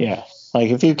goaltender. Yeah.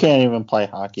 Like if you can't even play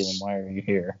hockey, then why are you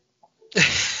here?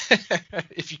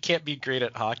 If you can't be great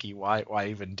at hockey, why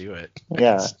even do it?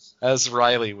 Yeah. As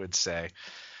Riley would say.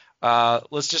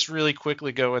 Let's just really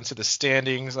quickly go into the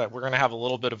standings. We're going to have a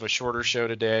little bit of a shorter show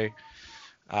today.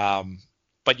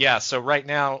 But yeah, so right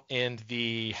now in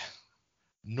the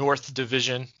North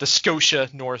Division, the Scotia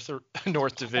North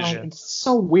Division. It's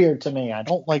so weird to me. I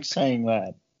don't like saying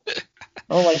that. I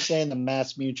don't like saying the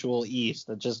Mass Mutual East.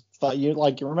 It just you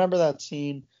remember that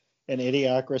scene in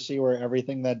Idiocracy where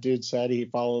everything that dude said he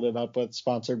followed it up with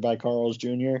sponsored by Carl's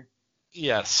Jr.?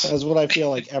 Yes. That's what I feel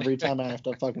like every time I have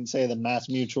to fucking say the Mass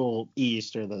Mutual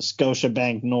East or the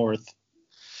Scotiabank North.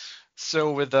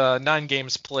 So with 9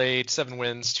 games played, 7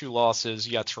 wins, 2 losses,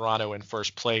 you got Toronto in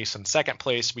first place. In second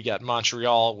place, we got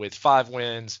Montreal with 5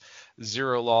 wins,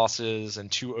 0 losses, and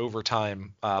 2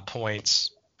 overtime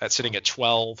points. That's sitting at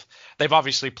 12. They've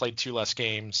obviously played 2 less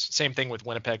games. Same thing with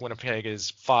Winnipeg. Winnipeg is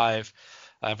 5.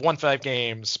 I've won 5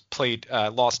 games,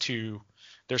 lost 2.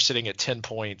 They're sitting at 10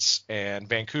 points, and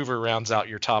Vancouver rounds out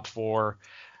your top 4.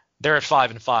 They're at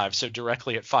 5-5, so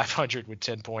directly at 500 with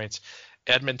 10 points.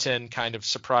 Edmonton kind of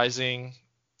surprising,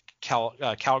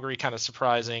 Calgary kind of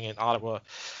surprising, and Ottawa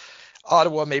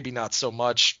maybe not so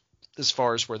much as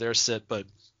far as where they're sit, but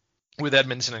with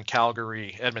Edmonton and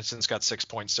Calgary, Edmonton's got 6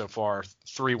 points so far,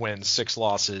 3 wins, 6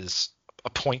 losses,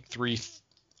 a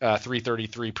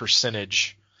 .333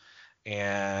 percentage.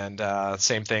 And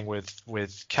same thing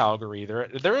with Calgary. They're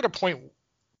at a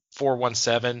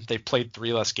 .417. They've played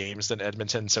 3 less games than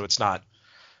Edmonton, so it's not.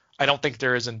 I don't think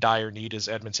they're as in dire need as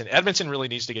Edmonton. Edmonton really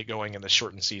needs to get going in the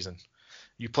shortened season.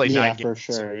 You play 9 games. Yeah, for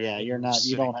sure. Yeah, you're not.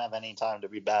 You don't have any time to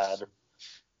be bad.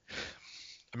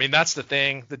 I mean, that's the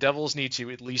thing. The Devils need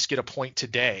to at least get a point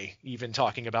today. Even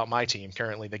talking about my team,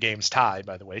 currently the game's tied,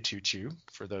 by the way, 2-2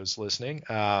 for those listening.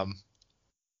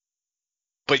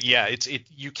 But yeah,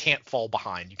 you can't fall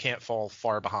behind. You can't fall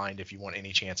far behind if you want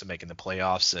any chance of making the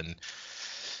playoffs. And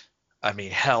I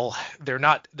mean, hell, they're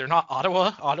not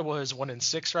Ottawa. Ottawa is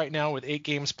 1-6 right now with 8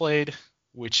 games played,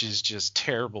 which is just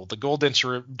terrible. The goal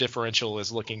differential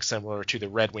is looking similar to the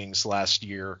Red Wings last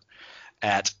year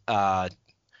at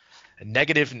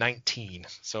 -19.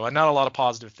 So not a lot of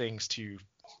positive things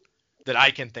that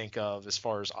I can think of as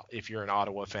far as if you're an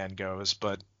Ottawa fan goes.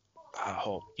 But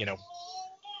we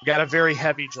got a very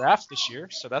heavy draft this year,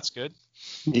 so that's good.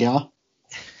 Yeah,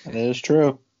 that is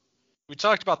true. We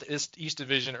talked about the East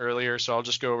Division earlier, so I'll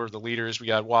just go over the leaders. We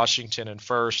got Washington in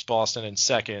first, Boston in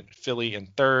second, Philly in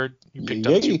third. You picked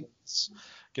up 2 wins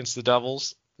against the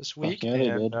Devils this week. Yeah,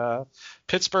 and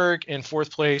Pittsburgh in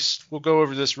fourth place. We'll go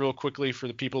over this real quickly for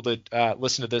the people that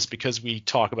listen to this because we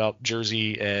talk about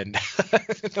Jersey and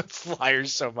the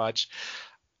Flyers so much.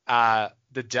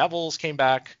 The Devils came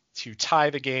back to tie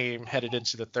the game, headed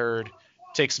into the third,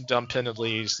 take some dumb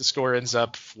penalties. The score ends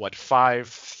up,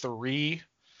 5-3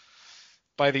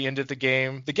 by the end of the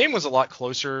game. The game was a lot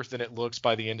closer than it looks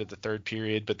by the end of the third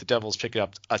period, but the Devils picked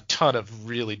up a ton of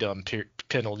really dumb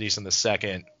penalties in the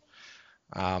second,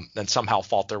 and somehow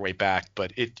fought their way back.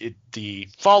 But the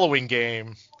following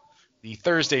game, the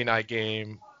Thursday night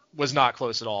game, was not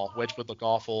close at all. Wedgwood looked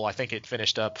awful. I think it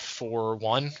finished up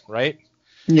 4-1, right?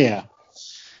 Yeah.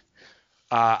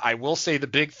 I will say the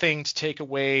big thing to take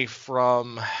away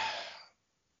from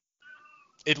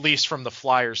at least from the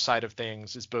Flyers side of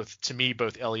things, is both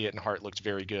Elliott and Hart looked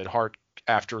very good. Hart,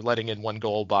 after letting in one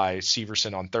goal by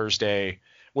Severson on Thursday,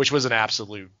 which was an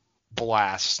absolute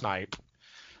blast snipe.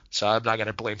 So I'm not going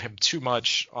to blame him too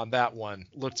much on that one.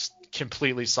 Looked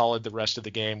completely solid the rest of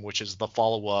the game, which is the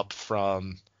follow-up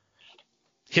from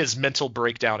his mental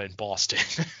breakdown in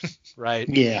Boston, right?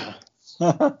 Yeah.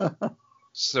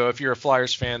 So if you're a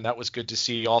Flyers fan, that was good to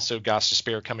see. Also,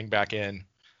 Gostisbehere coming back in.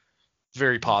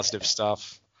 Very positive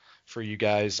stuff for you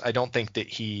guys. I don't think that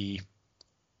he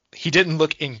didn't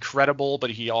look incredible, but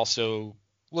he also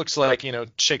looks like,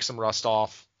 shake some rust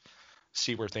off,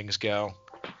 see where things go.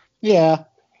 Yeah.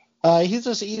 He's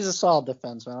a solid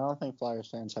defenseman. I don't think Flyers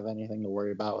fans have anything to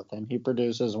worry about with him. He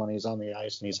produces when he's on the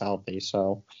ice and he's healthy.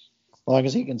 So as long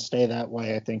as he can stay that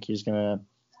way, I think he's going to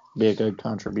be a good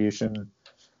contribution.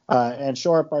 And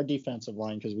shore up our defensive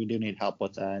line because we do need help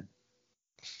with that.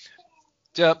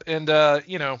 Yep, and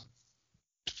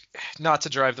not to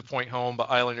drive the point home, but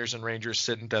Islanders and Rangers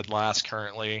sitting dead last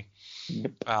currently.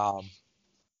 Yep.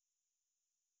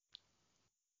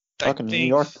 Fucking New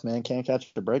York, man, can't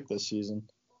catch a break this season.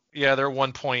 Yeah, they're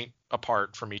 1 point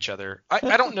apart from each other.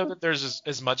 I don't know that there's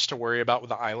as much to worry about with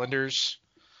the Islanders,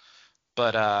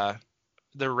 but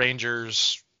the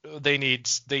Rangers, they need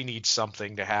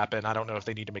something to happen. I don't know if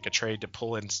they need to make a trade to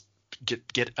pull in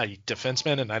get a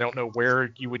defenseman, and I don't know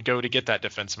where you would go to get that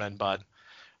defenseman, but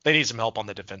they need some help on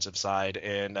the defensive side.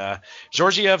 And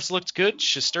Georgiev's looked good.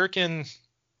 Shesterkin,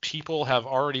 people have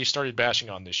already started bashing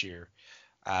on this year,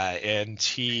 and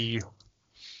he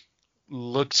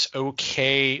looked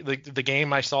okay. The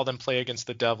game I saw them play against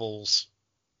the Devils,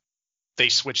 they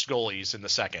switched goalies in the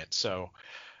second, so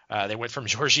they went from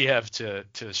Georgiev to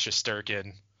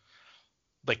Shesterkin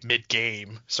like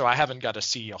mid-game. So I haven't got to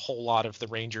see a whole lot of the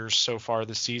Rangers so far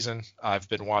this season. I've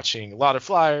been watching a lot of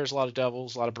Flyers, a lot of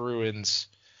Devils, a lot of Bruins.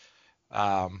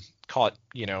 Call it,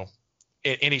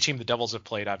 any team the Devils have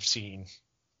played, I've seen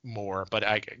more, but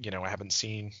I haven't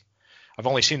seen. I've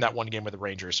only seen that one game with the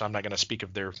Rangers, so I'm not going to speak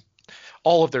of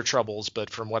all of their troubles.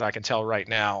 But from what I can tell right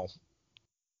now,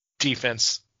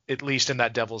 defense, at least in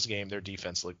that Devils game, their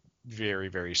defense looked very,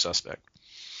 very suspect.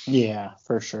 Yeah,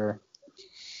 for sure.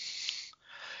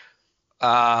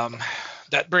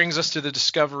 That brings us to the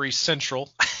Discovery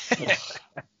Central,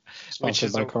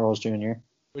 Sponsored by Carl's Jr.,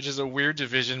 which is a weird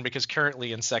division because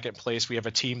currently in second place we have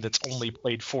a team that's only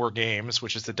played 4 games,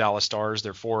 which is the Dallas Stars.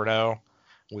 They're 4-0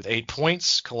 with 8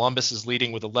 points. Columbus is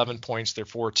leading with 11 points. They're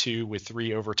 4-2 with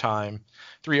 3 overtimes.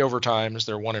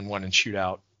 They're 1-1 in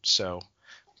shootout. So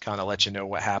kind of let you know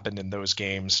what happened in those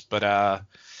games. But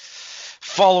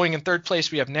following in third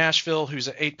place, we have Nashville, who's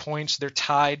at 8 points. They're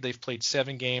tied. They've played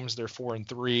 7 games. They're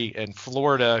 4-3. And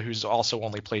Florida, who's also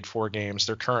only played 4 games,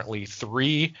 they're currently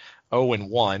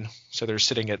 3-0-1. So they're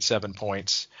sitting at 7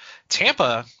 points.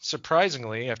 Tampa,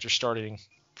 surprisingly, after starting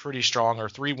pretty strong, are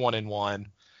 3-1-1.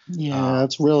 Yeah,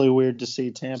 it's really weird to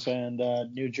see Tampa and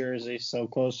New Jersey so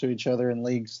close to each other in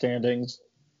league standings.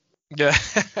 Yeah,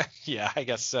 yeah, I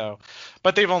guess so.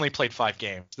 But they've only played 5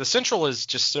 games. The Central is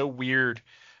just so weird.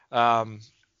 The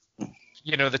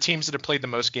teams that have played the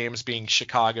most games being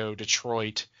Chicago,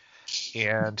 Detroit,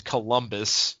 and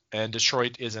Columbus. And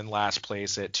Detroit is in last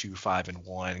place at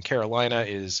 2-5-1. Carolina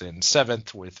is in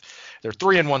 7th they're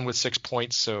 3-1 with 6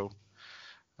 points. So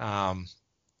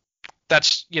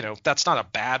that's not a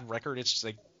bad record. It's just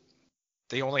like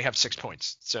they only have 6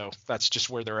 points. So that's just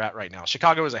where they're at right now.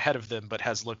 Chicago is ahead of them, but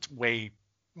has looked way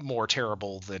more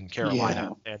terrible than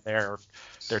Carolina. Yeah. And they're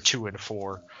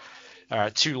 2-4.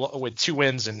 With 2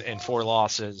 wins and 4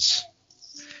 losses.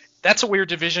 That's a weird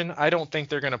division. I don't think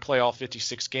they're going to play all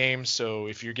 56 games. So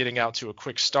if you're getting out to a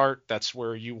quick start, that's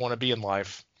where you want to be in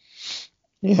life.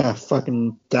 Yeah,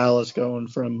 fucking Dallas going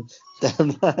from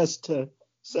dead last to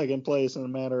second place in a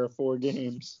matter of 4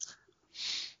 games.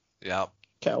 Yeah.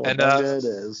 Cowabunga it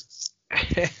is.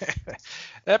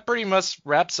 That pretty much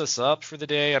wraps us up for the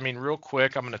day. I mean, real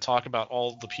quick, I'm going to talk about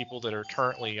all the people that are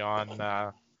currently on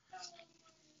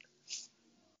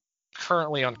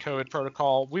COVID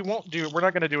protocol. We're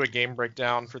not going to do a game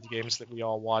breakdown for the games that we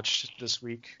all watched this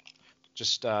week,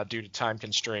 just due to time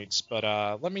constraints.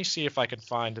 But let me see if I can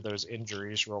find those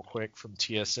injuries real quick from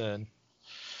TSN.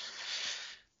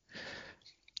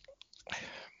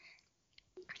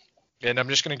 And I'm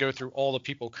just going to go through all the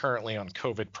people currently on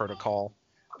COVID protocol.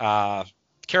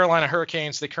 Carolina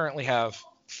Hurricanes, they currently have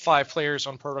 5 players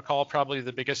on protocol, probably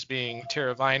the biggest being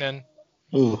Teravainen.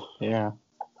 Ooh, yeah.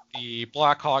 The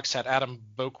Blackhawks had Adam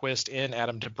Boquist and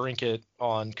Adam DeBrincat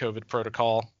on COVID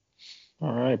protocol.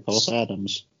 All right, both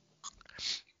Adams.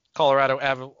 Colorado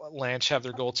Avalanche have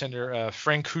their goaltender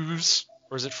Francouz,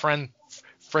 or is it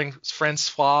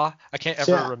Francois. I can't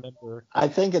ever remember. I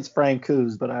think it's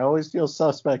Francouz, but I always feel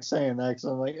suspect saying that because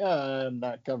I'm like, I'm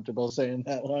not comfortable saying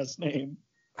that last name.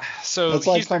 So it's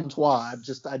like Francois.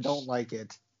 I don't like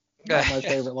it. Not my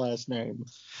favorite last name.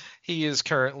 He is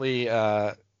currently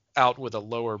out with a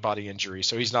lower body injury,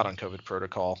 so he's not on COVID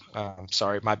protocol.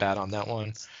 Sorry, my bad on that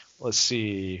one. Let's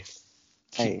see.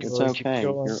 Hey, it's okay.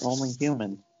 You're only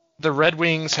human. The Red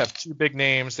Wings have two big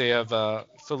names. They have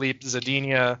Philippe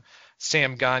Zadina,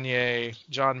 Sam Gagner,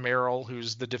 John Merrill,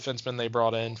 who's the defenseman they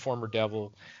brought in, former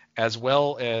Devil, as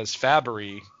well as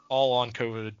Fabry, all on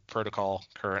COVID protocol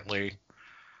currently.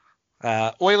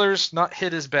 Oilers not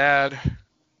hit as bad.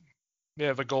 They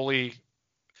have a goalie,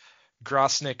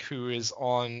 Grosnick, who is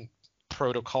on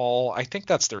protocol. I think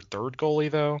that's their third goalie,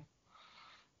 though.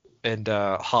 And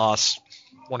Haas,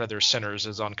 one of their centers,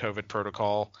 is on COVID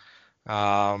protocol.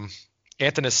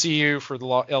 Athanasiou for the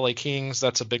LA Kings,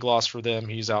 that's a big loss for them.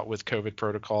 He's out with COVID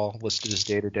protocol, listed as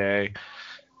day-to-day.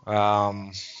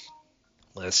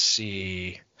 Let's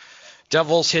see.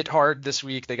 Devils hit hard this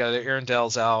week. They got Aaron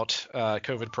Dell's out,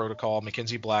 COVID protocol.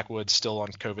 Mackenzie Blackwood still on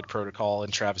COVID protocol,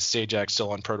 and Travis Zajac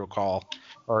still on protocol,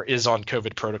 or is on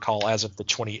COVID protocol as of the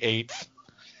 28th.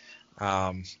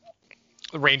 The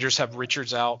Rangers have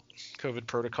Richards out, COVID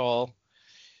protocol.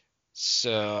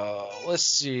 So let's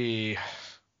see.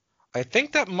 I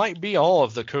think that might be all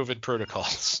of the COVID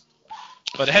protocols.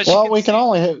 But as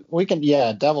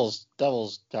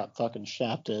Devils got fucking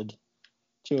shafted.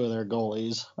 Two of their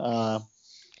goalies.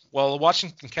 Well, the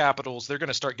Washington Capitals, they're going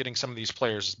to start getting some of these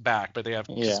players back, but they have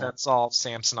Kuznetsov,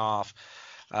 Samsonov,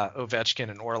 Ovechkin,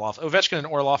 and Orlov. Ovechkin and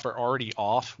Orlov are already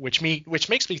off, which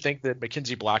makes me think that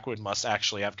Mackenzie Blackwood must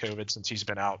actually have COVID since he's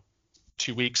been out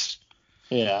 2 weeks.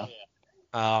 Yeah.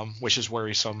 Which is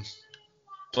worrisome.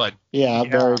 But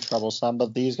very troublesome.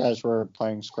 But these guys were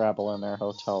playing Scrabble in their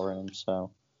hotel room, so.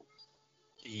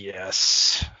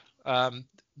 Yes.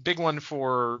 Big one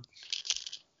for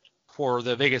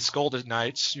the Vegas Golden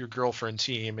Knights, your girlfriend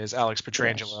team, is Alex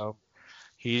Pietrangelo. Yes.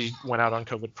 He went out on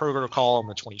COVID protocol on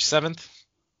the 27th.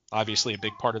 Obviously a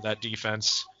big part of that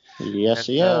defense. Yes,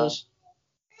 he is.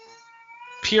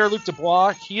 Pierre-Luc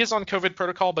Dubois, he is on COVID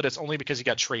protocol, but it's only because he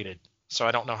got traded. So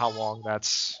I don't know how long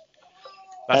that's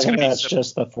going to be. That's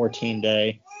just the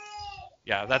 14-day.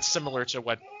 Yeah, that's similar to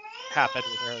what happened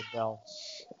with Aaron Bell.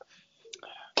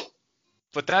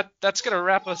 But that's going to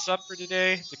wrap us up for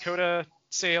today. Dakota,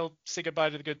 say goodbye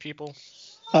to the good people.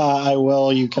 I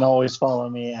will. You can always follow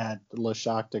me at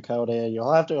LeShock Dakota.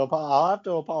 I'll have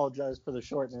to apologize for the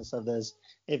shortness of this.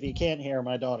 If you can't hear,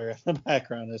 my daughter in the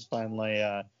background is finally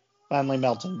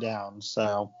melting down,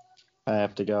 so I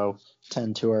have to go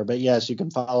tend to her. But yes, you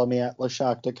can follow me at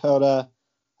LeShock Dakota.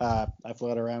 I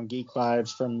float around Geek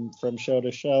Vibes from show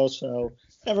to show, so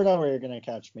never know where you're gonna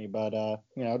catch me. But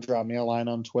drop me a line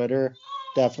on Twitter.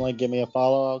 Definitely give me a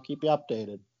follow. I'll keep you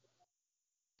updated.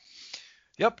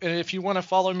 Yep, and if you want to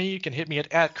follow me, you can hit me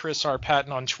at Chris R.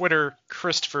 Patton on Twitter,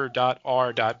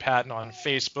 Christopher.R.Patton on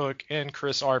Facebook, and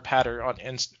Chris R. Patton on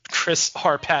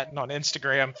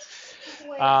Instagram.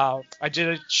 I did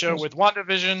a show with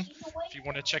WandaVision. If you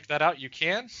want to check that out, you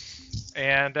can.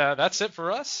 And that's it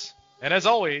for us. And as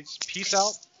always, peace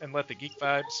out, and let the Geek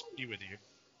Vibes be with you.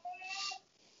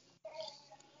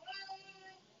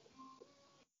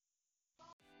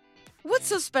 What's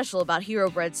so special about Hero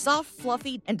Bread's soft,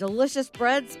 fluffy, and delicious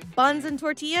breads, buns, and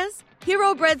tortillas?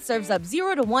 Hero Bread serves up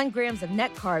 0 to 1 grams of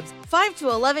net carbs, 5 to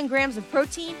 11 grams of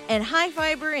protein, and high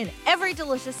fiber in every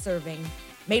delicious serving.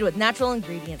 Made with natural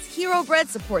ingredients, Hero Bread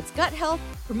supports gut health,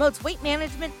 promotes weight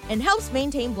management, and helps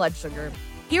maintain blood sugar.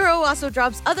 Hero also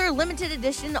drops other limited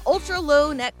edition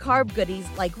ultra-low net carb goodies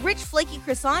like rich flaky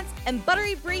croissants and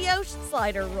buttery brioche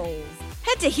slider rolls.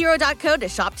 Head to hero.co to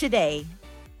shop today.